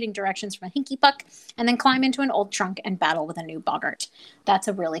misleading directions from a hinky puck, and then climb into an old trunk and battle with a new boggart. That's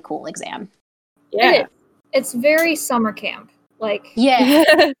a really cool exam. Yeah. It's very summer camp. Like, yeah.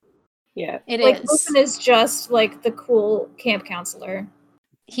 It like, is. Lupin is just like the cool camp counselor.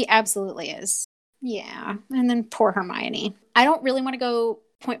 He absolutely is. Yeah. And then poor Hermione. I don't really want to go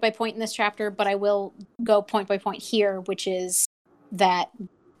point by point in this chapter, but I will go point by point here, which is that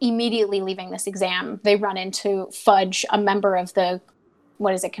immediately leaving this exam, they run into Fudge, a member of the,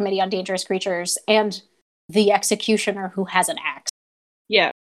 Committee on Dangerous Creatures, and the executioner who has an axe.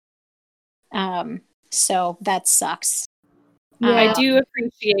 Yeah. So that sucks. Yeah. I do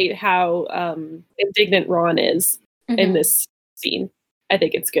appreciate how indignant Ron is in this scene. I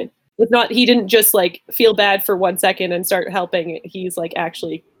think it's good. He didn't just like feel bad for 1 second and start helping. He's like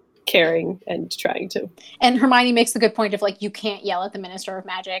actually caring and trying to. And Hermione makes the good point of like, you can't yell at the Minister of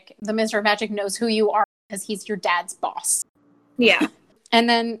Magic. The Minister of Magic knows who you are because he's your dad's boss. Yeah. And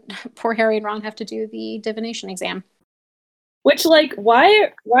then poor Harry and Ron have to do the divination exam. Which, like,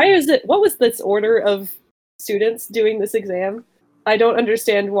 why is it, what was this order of students doing this exam? I don't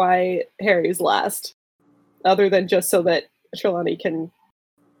understand why Harry's last, other than just so that Trelawney can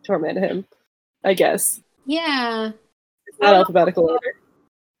torment him, I guess. Yeah. It's not alphabetical order.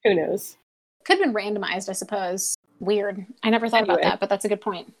 Who knows? Could have been randomized, I suppose. Weird. I never thought about Anyway. that, but that's a good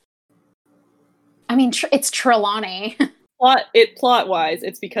point. I mean, it's Trelawney. Plot wise,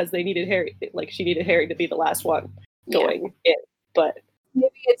 it's because they needed Harry. Like she needed Harry to be the last one going in. But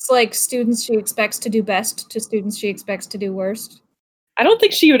maybe it's like students she expects to do best to students she expects to do worst. I don't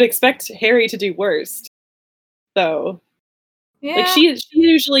think she would expect Harry to do worst, though. Yeah. Like she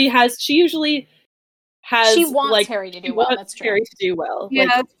usually has. She wants like, Harry to do she well. wants That's true. Harry to do well. Yeah,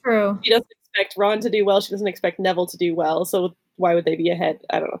 like, that's true. She doesn't expect Ron to do well. She doesn't expect Neville to do well. So why would they be ahead?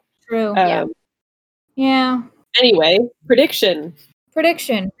 I don't know. True. Yeah. Anyway, prediction.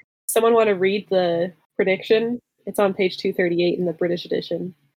 Prediction. Someone want to read the prediction? It's on page 238 in the British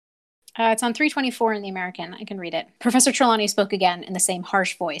edition. It's on 324 in the American. I can read it. Professor Trelawney spoke again in the same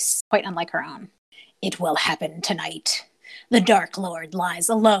harsh voice, quite unlike her own. It will happen tonight. The Dark Lord lies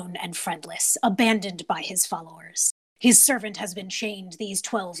alone and friendless, abandoned by his followers. His servant has been chained these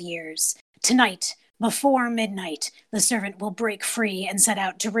 12 years. Tonight, before midnight, the servant will break free and set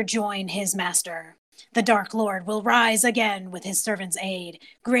out to rejoin his master. The Dark Lord will rise again with his servant's aid,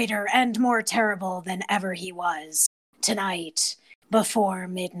 greater and more terrible than ever he was. Tonight, before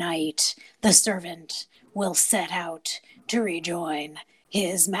midnight, the servant will set out to rejoin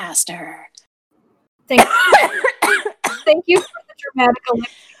his master. Thank you for the dramatic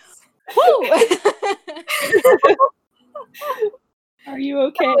Olympics. Are you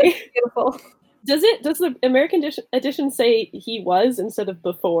okay? Beautiful. Does the American edition say he was instead of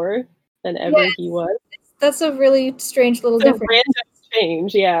before than ever he was? That's a really strange little It's a difference. random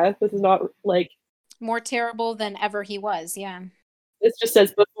change, yeah. This is not like more terrible than ever he was, yeah. This just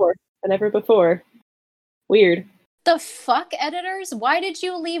says before and ever before. Weird. The fuck, editors? Why did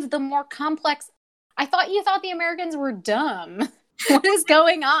you leave the more complex? I thought you thought the Americans were dumb. What is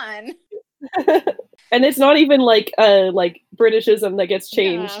going on? And it's not even like Britishism that gets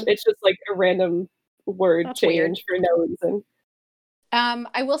changed. Yeah. It's just like a random word That's change for no reason.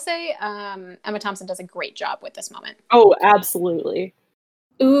 I will say Emma Thompson does a great job with this moment. Oh, absolutely.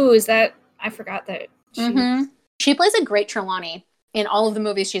 Ooh, is that... I forgot that. She plays a great Trelawney in all of the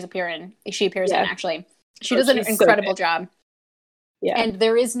movies she appears in, actually. She does an incredible job. Yeah. And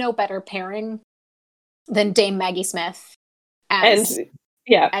there is no better pairing than Dame Maggie Smith as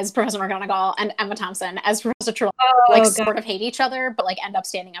Professor McGonagall and Emma Thompson as Professor Trelawney. Sort of hate each other, but end up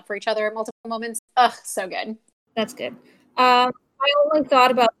standing up for each other at multiple moments. Ugh, so good. That's good. My only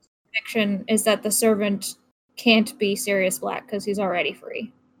thought about this prediction is that the servant can't be Sirius Black because he's already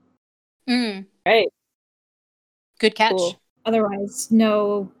free. Right. Good catch. Cool. Otherwise,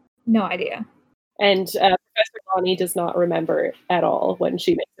 no idea. And Professor Lonnie does not remember at all when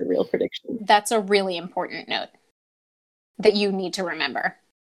she makes a real prediction. That's a really important note that you need to remember.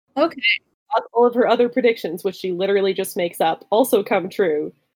 Okay. All of her other predictions, which she literally just makes up, also come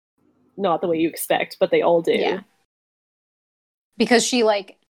true. Not the way you expect, but they all do. Yeah. Because she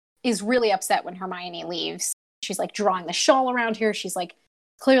is really upset when Hermione leaves. She's drawing the shawl around her. She's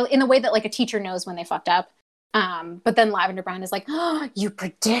clearly in the way that a teacher knows when they fucked up. But then Lavender Brown is oh, you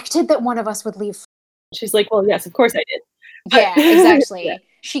predicted that one of us would leave. She's like, well, yes, of course I did. Yeah, exactly. Yeah.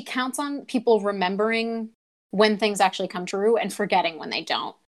 She counts on people remembering when things actually come true and forgetting when they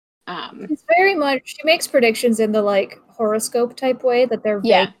don't. It's very much, she makes predictions in the horoscope type way that they're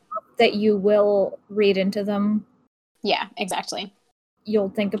vague, that you will read into them. Yeah, exactly. You'll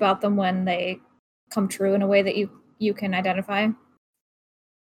think about them when they come true in a way that you can identify.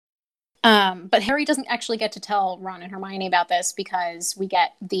 But Harry doesn't actually get to tell Ron and Hermione about this because we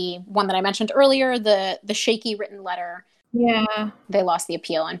get the one that I mentioned earlier, the shaky written letter. Yeah. They lost the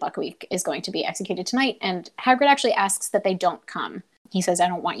appeal and Buckweek is going to be executed tonight. And Hagrid actually asks that they don't come. He says, I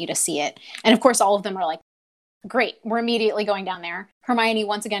don't want you to see it. And of course, all of them are great, we're immediately going down there. Hermione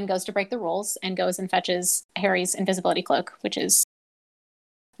once again goes to break the rules and goes and fetches Harry's invisibility cloak, which is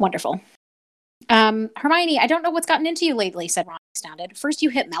wonderful. Hermione, I don't know what's gotten into you lately, said Ron, astounded. First you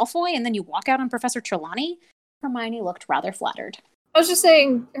hit Malfoy, and then you walk out on Professor Trelawney? Hermione looked rather flattered. I was just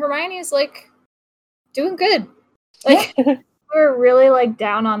saying, Hermione is, doing good. We were really,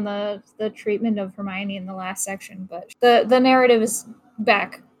 down on the treatment of Hermione in the last section, but the narrative is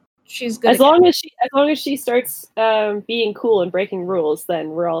back. She's good. As long as she starts being cool and breaking rules,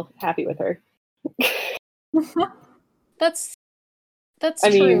 then we're all happy with her. That's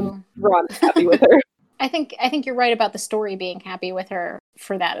I true. mean, Ron's happy with her. I think you're right about the story being happy with her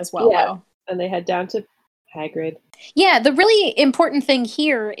for that as well. Yeah, though. And they head down to Hagrid. Yeah, the really important thing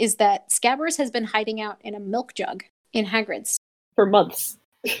here is that Scabbers has been hiding out in a milk jug in Hagrid's. For months.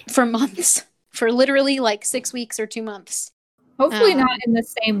 For literally 6 weeks or 2 months. Hopefully not in the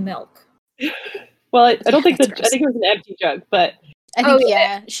same milk. Well, I don't think I think it was an empty jug, but I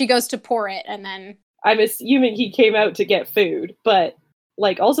think she goes to pour it and then I'm assuming he came out to get food, but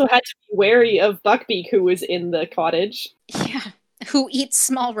like also had to be wary of Buckbeak, who was in the cottage. Yeah. Who eats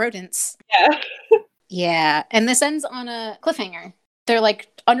small rodents. Yeah. Yeah. And this ends on a cliffhanger. They're like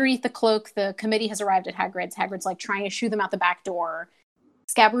underneath the cloak. The committee has arrived at Hagrid's. Hagrid's like trying to shoo them out the back door.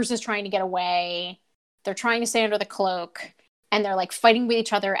 Scabbers is trying to get away. They're trying to stay under the cloak. And they're like fighting with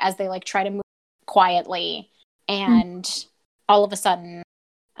each other as they like try to move quietly. And all of a sudden,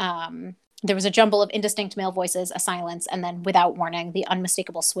 there was a jumble of indistinct male voices, a silence, and then without warning, the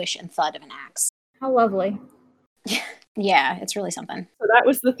unmistakable swish and thud of an axe. How lovely. Yeah, it's really something. So that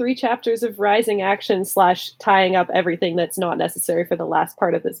was the 3 chapters of rising action / tying up everything that's not necessary for the last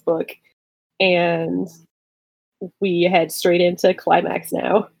part of this book. And we head straight into climax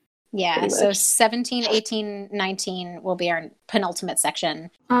now. Yeah, so 17, 18, 19 will be our penultimate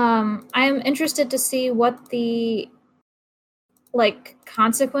section. I am interested to see what the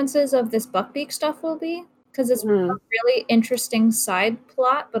consequences of this Buckbeak stuff will be, because it's a really interesting side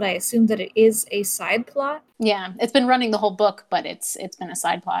plot, but I assume that it is a side plot. Yeah, it's been running the whole book, but it's been a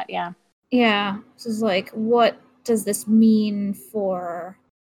side plot, yeah. Yeah, this is like, what does this mean for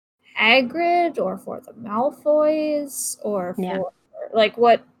Hagrid, or for the Malfoys, or for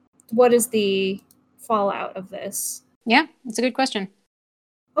what is the fallout of this? Yeah, it's a good question.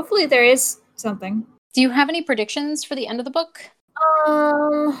 Hopefully there is something. Do you have any predictions for the end of the book?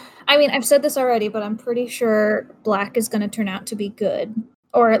 I mean, I've said this already, but I'm pretty sure Black is going to turn out to be good,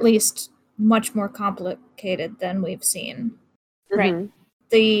 or at least much more complicated than we've seen. Right.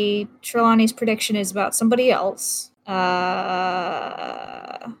 The Trelawney's prediction is about somebody else,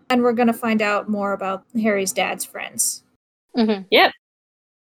 and we're going to find out more about Harry's dad's friends. Mm-hmm. Yep.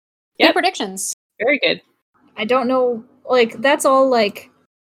 Good predictions. Very good. I don't know, that's all like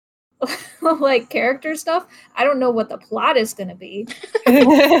character stuff. I don't know what the plot is going to be.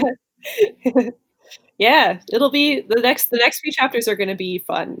 Yeah, it'll be the next few chapters are going to be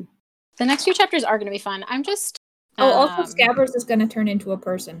fun. The next few chapters are going to be fun. I'm just also Scabbers is going to turn into a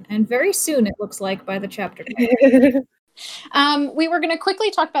person, and very soon it looks like by the chapter. We were going to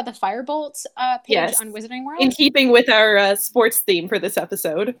quickly talk about the Firebolt page on Wizarding World. In keeping with our sports theme for this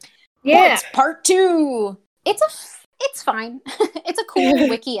episode. Yeah. Sports Part 2. It's fine. It's a cool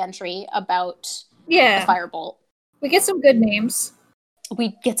wiki entry about the Firebolt. We get some good names.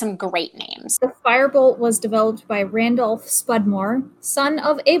 We get some great names. The Firebolt was developed by Randolph Spudmore, son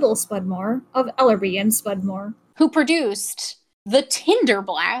of Abel Spudmore of Ellerby and Spudmore, who produced the Tinder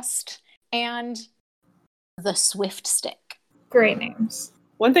Blast and the Swift Stick. Great names.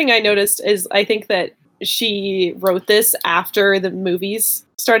 One thing I noticed is I think that she wrote this after the movies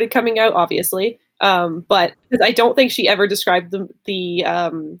started coming out, obviously. But because I don't think she ever described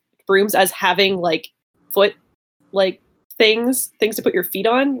the brooms as having foot things to put your feet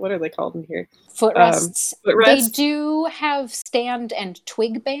on. What are they called in here? Footrests. Footrests. They do have stand and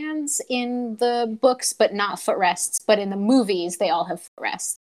twig bands in the books, but not footrests. But in the movies, they all have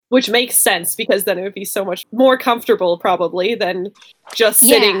footrests. Which makes sense, because then it would be so much more comfortable, probably, than just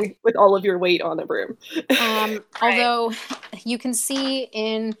sitting with all of your weight on a broom. Although you can see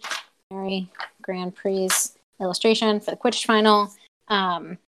in Mary Grand Prix illustration for the Quidditch final,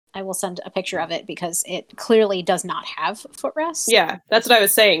 I will send a picture of it because it clearly does not have footrests. Yeah, that's what I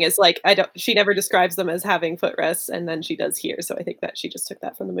was saying. Is she never describes them as having footrests, and then she does here. So I think that she just took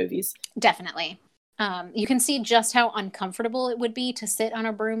that from the movies. Definitely. You can see just how uncomfortable it would be to sit on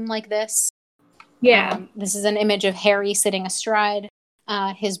a broom like this. Yeah. This is an image of Harry sitting astride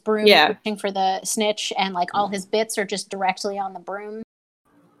his broom, reaching for the snitch, and all his bits are just directly on the broom.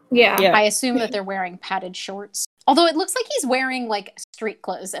 Yeah. I assume that they're wearing padded shorts. Although it looks like he's wearing street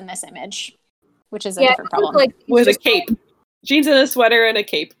clothes in this image, which is a different problem. With a cape. Jeans and a sweater and a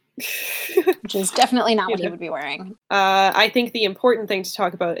cape. Which is definitely not what he would be wearing. I think the important thing to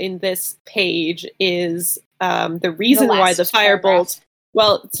talk about in this page is the reason why the Firebolt...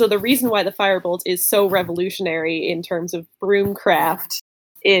 Well, so the reason why the Firebolt is so revolutionary in terms of broomcraft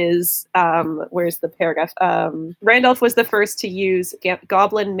is, where's the paragraph? Randolph was the first to use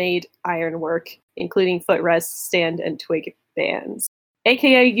goblin-made ironwork, including footrests, stand, and twig bands,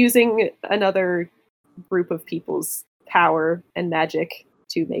 aka using another group of people's power and magic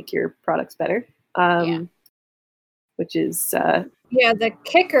to make your products better. Which is... the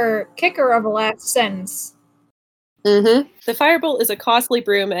kicker of a last sentence. Mm-hmm. The Firebolt is a costly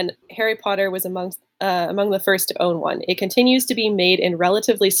broom, and Harry Potter was among the first to own one. It continues to be made in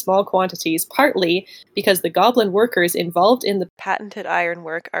relatively small quantities, partly because the goblin workers involved in the patented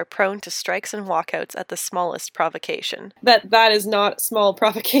ironwork are prone to strikes and walkouts at the smallest provocation. That is not small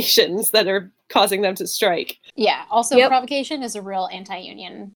provocations that are causing them to strike. Yeah, also provocation is a real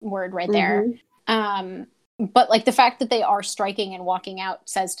anti-union word right there. But like the fact that they are striking and walking out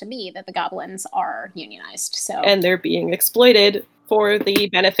says to me that the goblins are unionized. So and they're being exploited for the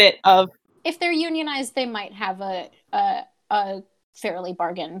benefit of. If they're unionized, they might have a fairly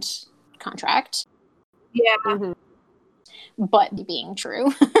bargained contract. Yeah. Mhm. But being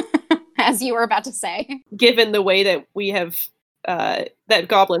true, as you were about to say, Given the way that we have that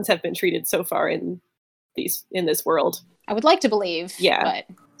goblins have been treated so far in this world, I would like to believe. Yeah. But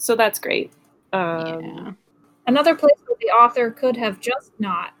so that's great. yeah. Another place where the author could have just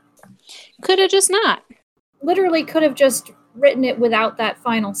not. Could have just not. Literally could have just written it without that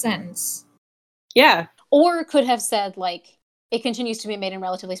final sentence. Yeah. Or could have said, like, it continues to be made in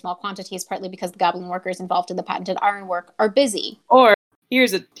relatively small quantities, partly because the goblin workers involved in the patented ironwork are busy. Or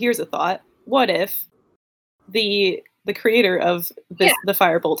here's a thought: what if the creator of the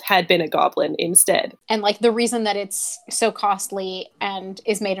firebolt had been a goblin instead? And like the reason that it's so costly and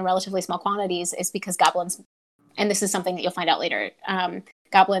is made in relatively small quantities is because goblins, and this is something that you'll find out later,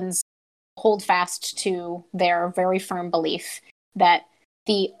 goblins hold fast to their very firm belief that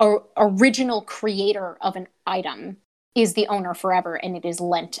the original creator of an item is the owner forever, and it is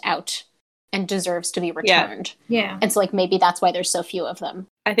lent out and deserves to be returned. Yeah. And so like maybe that's why there's so few of them.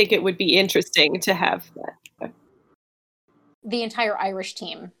 I think it would be interesting to have that. The entire Irish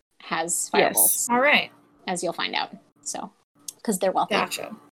team has firebolts, Yes. All right. as you'll find out. So, because they're wealthy.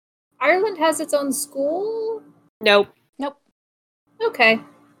 Gotcha. Ireland has its own school? Nope. Okay.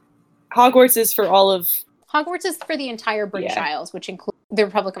 Hogwarts is for all of. Hogwarts is for the entire British Yeah. Isles, which include the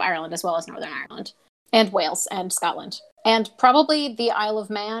Republic of Ireland as well as Northern Ireland, and Wales and Scotland, and probably the Isle of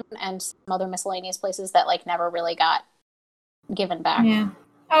Man and some other miscellaneous places that like never really got given back. Yeah.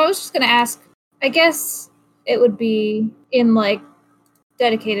 I was just going to ask, I guess it would be in like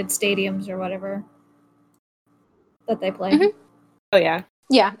dedicated stadiums or whatever that they play. Mhm. Oh yeah.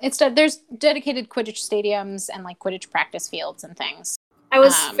 Yeah, there's dedicated Quidditch stadiums and like Quidditch practice fields and things. I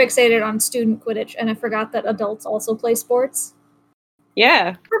was fixated on student Quidditch, and I forgot that adults also play sports.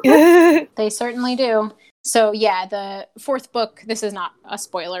 Yeah. They certainly do. So yeah, the fourth book, this is not a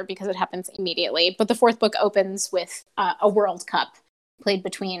spoiler because it happens immediately, but the fourth book opens with a World Cup played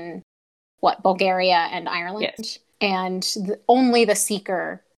between, Bulgaria and Ireland? Yes. And only the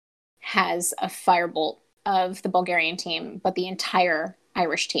Seeker has a firebolt of the Bulgarian team, but the entire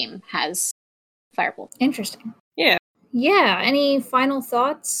Irish team has firebolt. Interesting. Yeah. Yeah, any final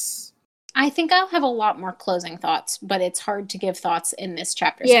thoughts? I think I'll have a lot more closing thoughts, but it's hard to give thoughts in this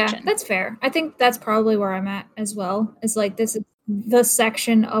chapter Yeah, section. that's fair. I think that's probably where I'm at as well. It's like this is the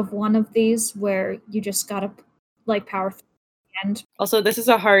section of one of these where you just gotta like power through the end. Also, this is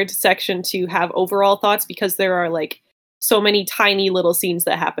a hard section to have overall thoughts because there are like so many tiny little scenes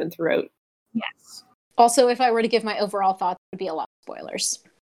that happen throughout. Yes. Also, if I were to give my overall thoughts, it would be a lot of spoilers.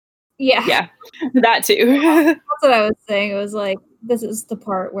 Yeah. Yeah, that too. That's what I was saying. It was like, this is the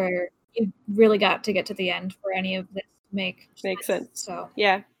part where you really got to get to the end for any of this to make sense. So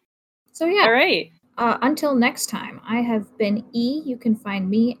Yeah. yeah. All right. Until next time, I have been E. You can find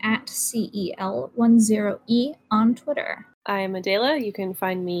me at CEL10E on Twitter. I'm Adela. You can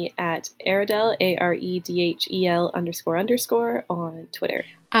find me at Aredel, AREDHEL _ on Twitter.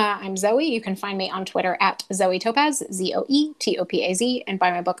 I'm Zoe. You can find me on Twitter at Zoe Topaz, ZOETOPAZ, and buy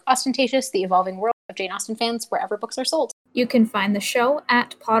my book Ostentatious, The Evolving World of Jane Austen Fans, wherever books are sold. You can find the show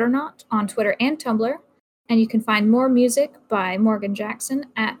at Potternaut on Twitter and Tumblr, and you can find more music by Morgan Jackson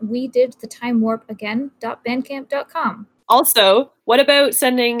at wedidthetimewwarpagain.bandcamp.com. Also, what about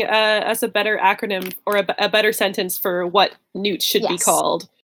sending us a better acronym or a better sentence for what Newt should be Yes. called?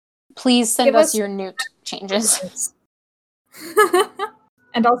 Please send Give us us- your Newt changes.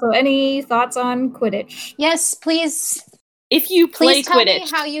 And also, any thoughts on Quidditch? Yes, please. If you play Please tell me Quidditch,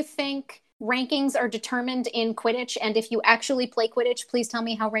 how you think rankings are determined in Quidditch, and if you actually play Quidditch, please tell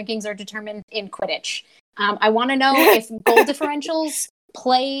me how rankings are determined in Quidditch. I want to know if goal differentials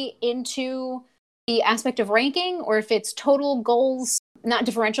play into the aspect of ranking, or if it's total goals, not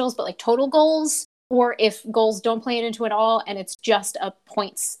differentials, but like total goals, or if goals don't play it into it all and it's just a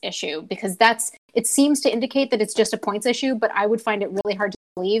points issue, because it seems to indicate that it's just a points issue, but I would find it really hard to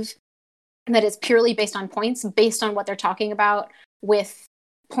believe that it's purely based on points, based on what they're talking about with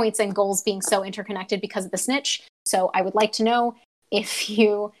points and goals being so interconnected because of the snitch. So I would like to know if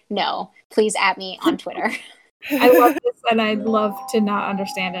you know. Please at me on Twitter. I love this, and I'd love to not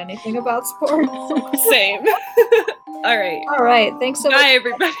understand anything about sports. same. All right. All right, thanks so much. Bye,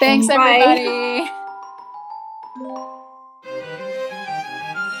 everybody. Thanks, Bye. everybody.